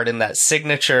being covered in that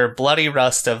signature bloody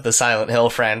rust of the Silent Hill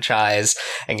franchise,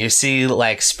 and you see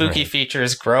like spooky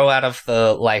features grow out of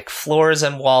the like floors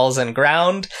and walls and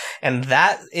ground, and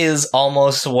that is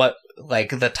almost what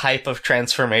like the type of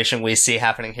transformation we see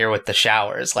happening here with the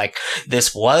showers. Like,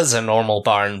 this was a normal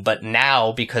barn, but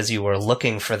now because you were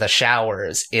looking for the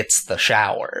showers, it's the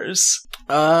showers.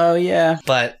 Oh, yeah.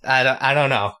 But I don't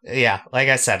know. Yeah, like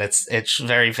I said, it's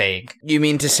very vague. You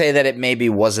mean to say that it maybe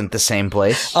wasn't the same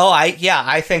place? Oh,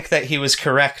 I think that he was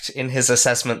correct in his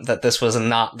assessment that this was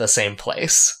not the same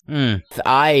place.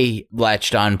 I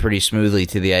latched on pretty smoothly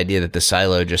to the idea that the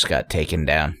silo just got taken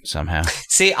down somehow.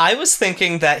 See, I was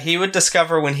thinking that he would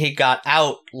discover when he got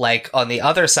out, like on the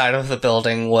other side of the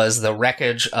building was the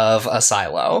wreckage of a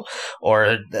silo,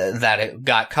 or that it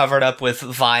got covered up with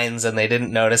vines and they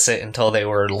didn't notice it until they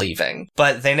were leaving.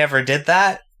 But they never did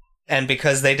that. And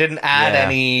because they didn't add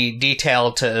any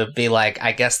detail to be like,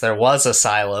 I guess there was a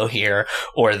silo here,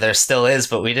 or there still is,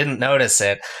 but we didn't notice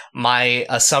it, my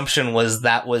assumption was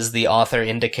that was the author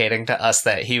indicating to us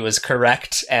that he was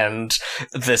correct and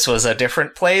this was a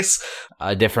different place.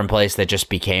 A different place that just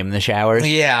became the showers?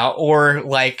 Yeah, or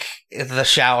like the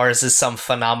showers is some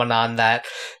phenomenon that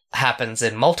happens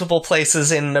in multiple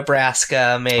places in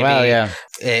Nebraska, maybe. Well, yeah.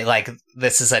 Like,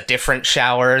 this is a different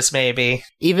showers, maybe.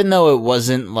 Even though it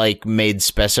wasn't, like, made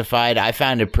specified, I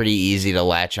found it pretty easy to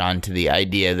latch on to the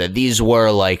idea that these were,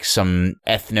 like, some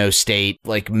ethno-state,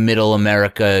 like, middle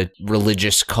America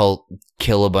religious cult,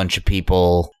 kill a bunch of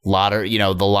people, the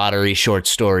lottery short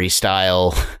story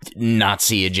style,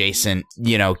 Nazi adjacent,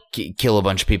 kill a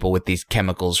bunch of people with these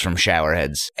chemicals from shower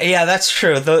heads. Yeah, that's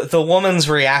true. The woman's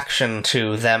reaction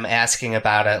to them asking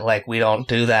about it, like, we don't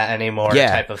do that anymore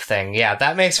type of thing. Yeah,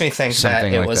 that makes me think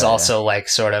something that it like was that, also like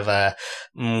sort of a,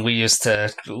 we used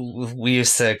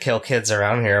to kill kids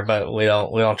around here, but we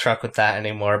don't truck with that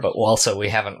anymore, but also we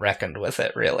haven't reckoned with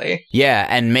it really. Yeah,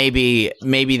 and maybe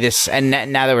this, and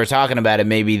now that we're talking about it,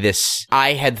 maybe this,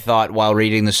 I had thought while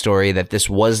reading the story that this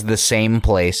was the same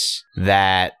place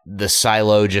that the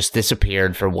silo just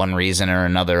disappeared for one reason or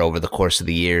another over the course of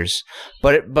the years.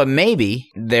 But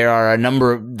maybe there are a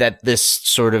number that this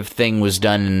sort of thing was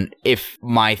done, if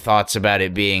my thoughts about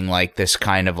it being like this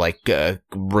kind of like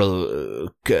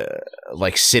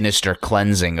sinister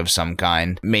cleansing of some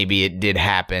kind, maybe it did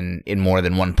happen in more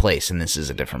than one place and this is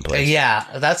a different place. Yeah,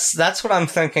 that's what I'm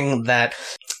thinking, that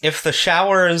if the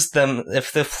showers,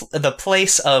 if the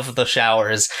place of the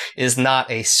showers is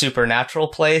not a supernatural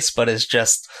place, but is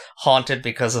just haunted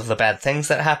because of the bad things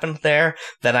that happened there,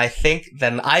 then I think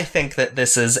that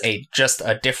this is just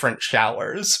a different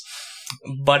showers.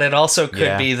 But it also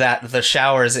could be that the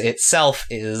showers itself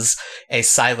is a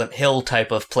Silent Hill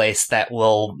type of place that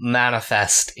will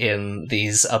manifest in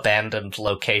these abandoned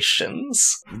locations.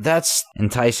 That's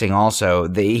enticing also.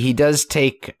 He does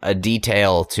take a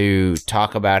detail to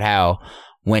talk about how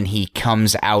when he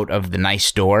comes out of the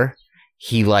nice door,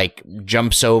 he like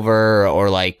jumps over or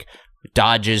like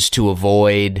dodges to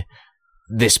avoid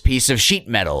this piece of sheet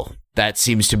metal that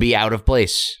seems to be out of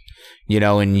place.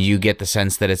 And you get the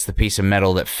sense that it's the piece of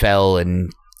metal that fell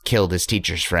and killed his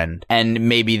teacher's friend. And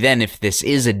maybe then, if this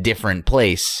is a different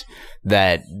place,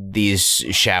 that these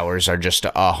showers are just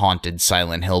a haunted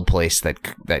Silent Hill place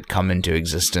that come into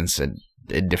existence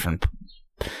at different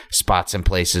spots and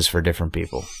places for different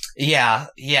people.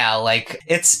 Yeah, like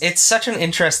it's such an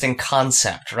interesting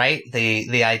concept, right?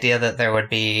 The idea that there would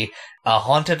be a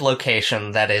haunted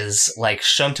location that is like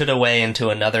shunted away into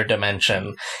another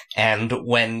dimension, and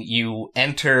when you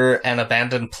enter an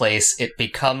abandoned place, it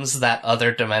becomes that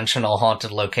other dimensional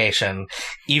haunted location.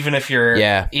 Even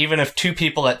if two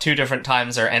people at two different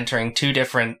times are entering two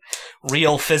different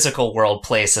real physical world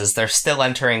places, they're still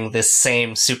entering this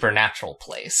same supernatural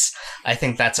place. I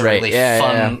think that's a really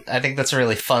fun. Yeah. I think that's a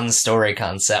really fun story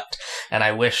concept, and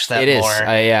I wish that it more. Is.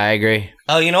 I agree.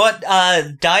 Oh, you know what?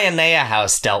 Dianea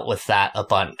House dealt with that a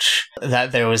bunch.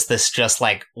 That there was this just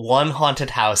like one haunted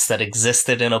house that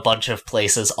existed in a bunch of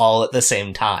places all at the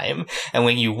same time. And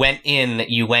when you went in,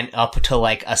 you went up to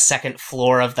like a second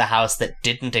floor of the house that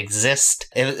didn't exist.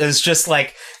 It was just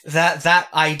like that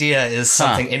idea is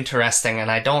something interesting. And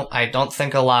I don't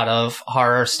think a lot of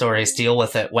horror stories deal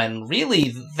with it when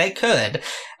really they could.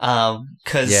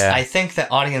 Because I think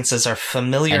that audiences are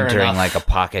familiar entering enough. Like a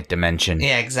pocket dimension.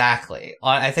 Yeah, exactly.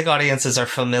 I think audiences are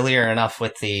familiar enough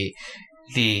with the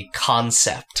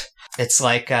concept. It's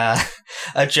like a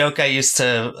joke I used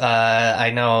to, I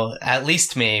know, at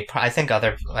least me,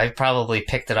 I probably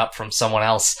picked it up from someone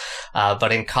else,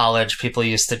 but in college people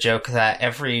used to joke that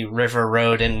every river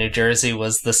road in New Jersey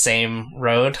was the same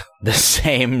road. The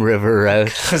same river road.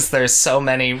 Because there's so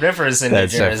many rivers in New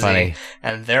Jersey, so funny.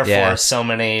 And therefore so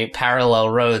many parallel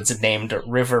roads named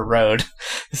River Road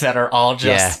that are all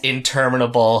just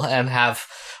interminable and have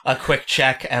a quick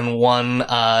check and one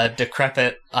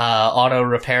decrepit auto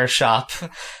repair shop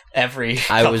every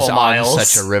couple miles. I was on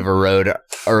such a river road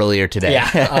earlier today.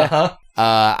 Yeah.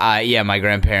 My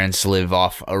grandparents live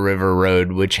off a river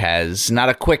road, which has not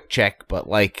a quick check, but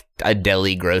like a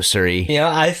deli grocery. Yeah,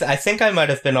 I think I might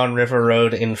have been on River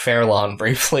Road in Fairlawn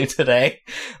briefly today.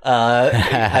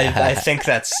 I think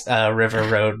that's River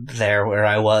Road there where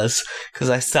I was, because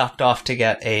I stopped off to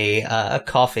get a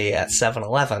coffee at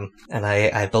 7-Eleven, and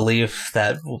I believe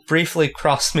that briefly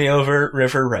crossed me over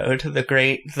River Road, the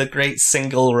great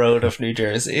single road of New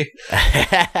Jersey.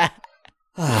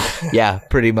 Yeah,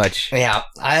 pretty much. Yeah,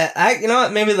 I you know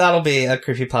what? Maybe that'll be a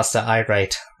creepypasta I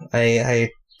write.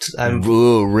 I'm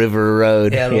River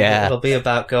Road. Yeah, it'll be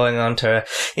about going on to.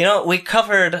 You know, we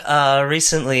covered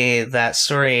recently that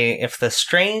story. If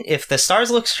the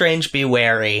stars look strange, be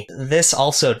wary. This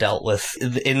also dealt with.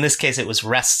 In this case, it was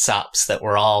rest stops that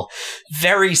were all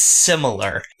very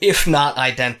similar, if not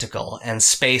identical, and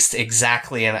spaced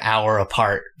exactly an hour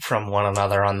apart from one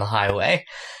another on the highway.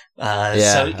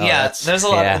 There's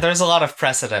a lot of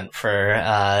precedent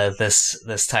for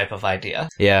this type of idea.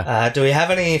 Yeah. Do we have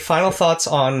any final thoughts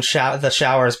on the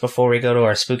showers before we go to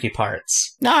our spooky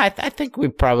parts? No, I think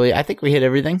we hit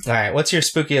everything. All right. What's your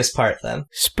spookiest part then?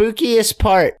 Spookiest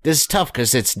part. This is tough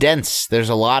because it's dense. There's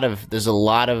a lot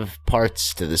of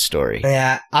parts to the story.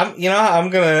 Yeah. I'm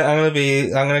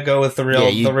gonna go with the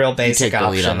real basic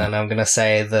option, and I'm gonna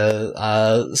say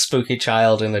the spooky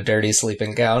child in a dirty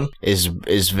sleeping gown is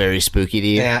very spooky to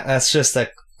you. Yeah, that's just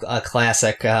a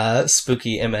classic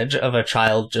spooky image of a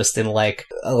child just in like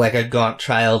a gaunt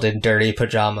child in dirty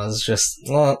pajamas. Just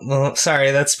well,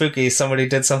 sorry, that's spooky. Somebody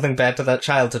did something bad to that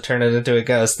child to turn it into a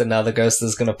ghost, and now the ghost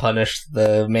is going to punish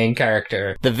the main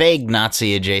character. The vague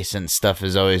Nazi adjacent stuff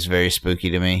is always very spooky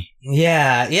to me.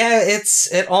 Yeah,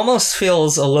 it almost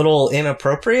feels a little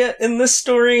inappropriate in this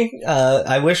story.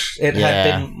 I wish it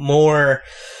had been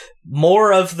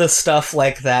more of the stuff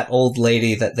like that old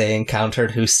lady that they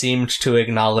encountered who seemed to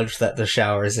acknowledge that the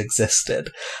showers existed.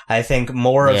 I think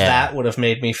more of that would have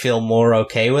made me feel more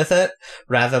okay with it,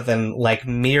 rather than like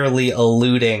merely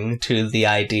alluding to the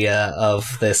idea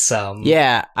of this.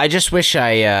 Yeah, I just wish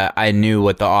I knew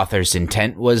what the author's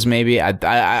intent was. Maybe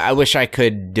I wish I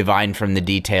could divine from the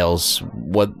details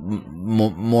what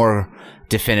more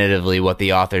definitively what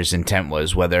the author's intent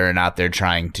was, whether or not they're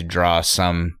trying to draw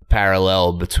some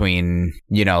parallel between,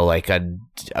 like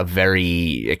a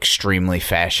very extremely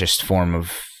fascist form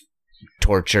of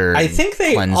torture. I think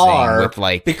they are, with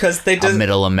like because they did a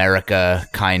middle America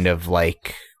kind of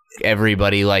like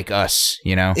everybody like us,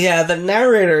 Yeah, the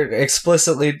narrator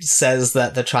explicitly says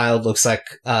that the child looks like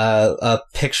a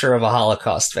picture of a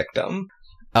Holocaust victim.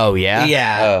 Oh, yeah?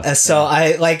 Yeah. So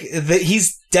I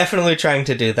he's definitely trying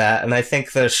to do that. And I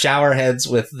think the shower heads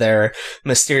with their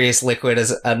mysterious liquid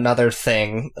is another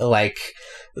thing. Like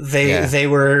they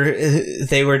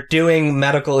were doing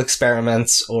medical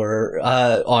experiments or,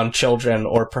 on children,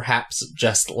 or perhaps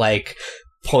just like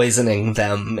poisoning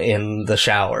them in the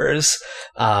showers.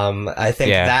 I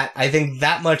think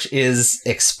that much is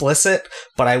explicit,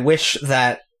 but I wish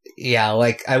that yeah,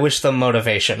 like, I wish the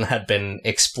motivation had been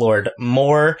explored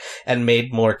more and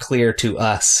made more clear to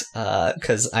us,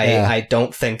 because I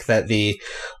don't think that the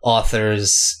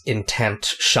author's intent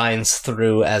shines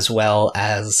through as well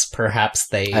as perhaps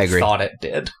they thought it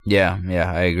did. Yeah,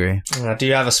 I agree. Do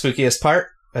you have a spookiest part?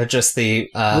 Just the...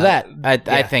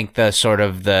 I think the sort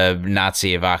of the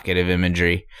Nazi evocative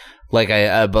imagery.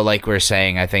 But like we're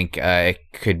saying, I think it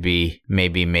could be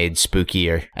maybe made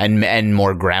spookier and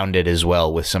more grounded as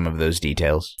well with some of those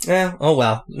details. Yeah. Oh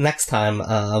well. Next time,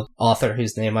 author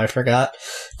whose name I forgot,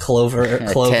 Clover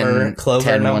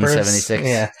 10176.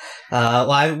 Yeah.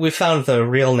 We found the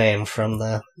real name from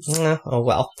the. Oh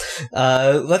well.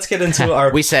 Let's get into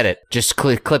our. We said it. Just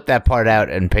clip that part out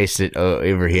and paste it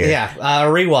over here. Yeah.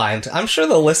 Rewind. I'm sure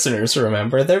the listeners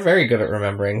remember. They're very good at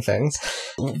remembering things.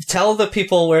 Tell the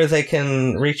people where they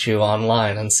can reach you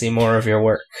online and see more of your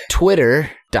work.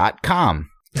 Twitter.com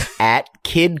at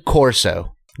Kid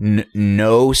Corso.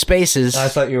 No spaces. I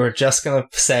thought you were just going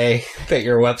to say that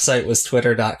your website was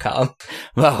twitter.com.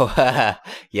 Oh,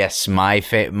 yes, my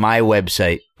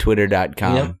website,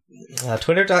 twitter.com. Yep.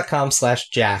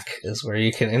 Twitter.com/Jack is where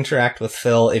you can interact with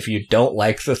Phil if you don't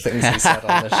like the things he said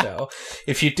on the show.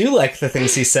 If you do like the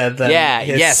things he said, then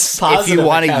if you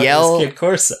want to yell, Kid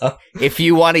Corso. If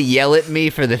you want to yell at me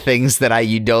for the things that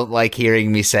you don't like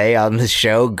hearing me say on the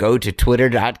show, go to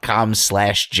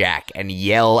twitter.com/Jack and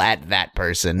yell at that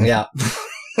person. Yeah.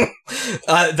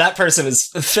 That person is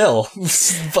Phil.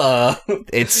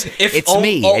 It's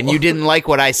me, and you didn't like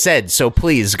what I said, so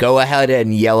please go ahead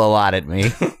and yell a lot at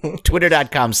me.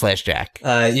 Twitter.com/Jack.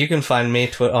 You can find me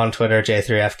on Twitter,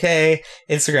 J3FK,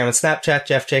 Instagram and Snapchat,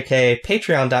 JeffJK,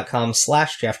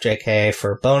 Patreon.com/JeffJK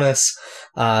for bonus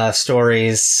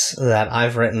stories that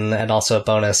I've written and also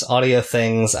bonus audio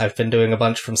things. I've been doing a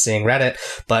bunch from Seeing Reddit,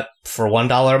 but for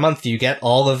 $1 a month, you get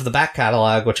all of the back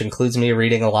catalog, which includes me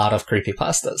reading a lot of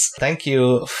creepypastas. Thank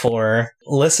you for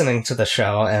listening to the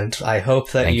show, and I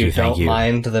hope that you don't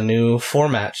mind the new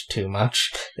format too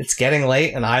much. It's getting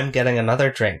late, and I'm getting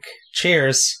another drink.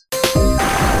 Cheers!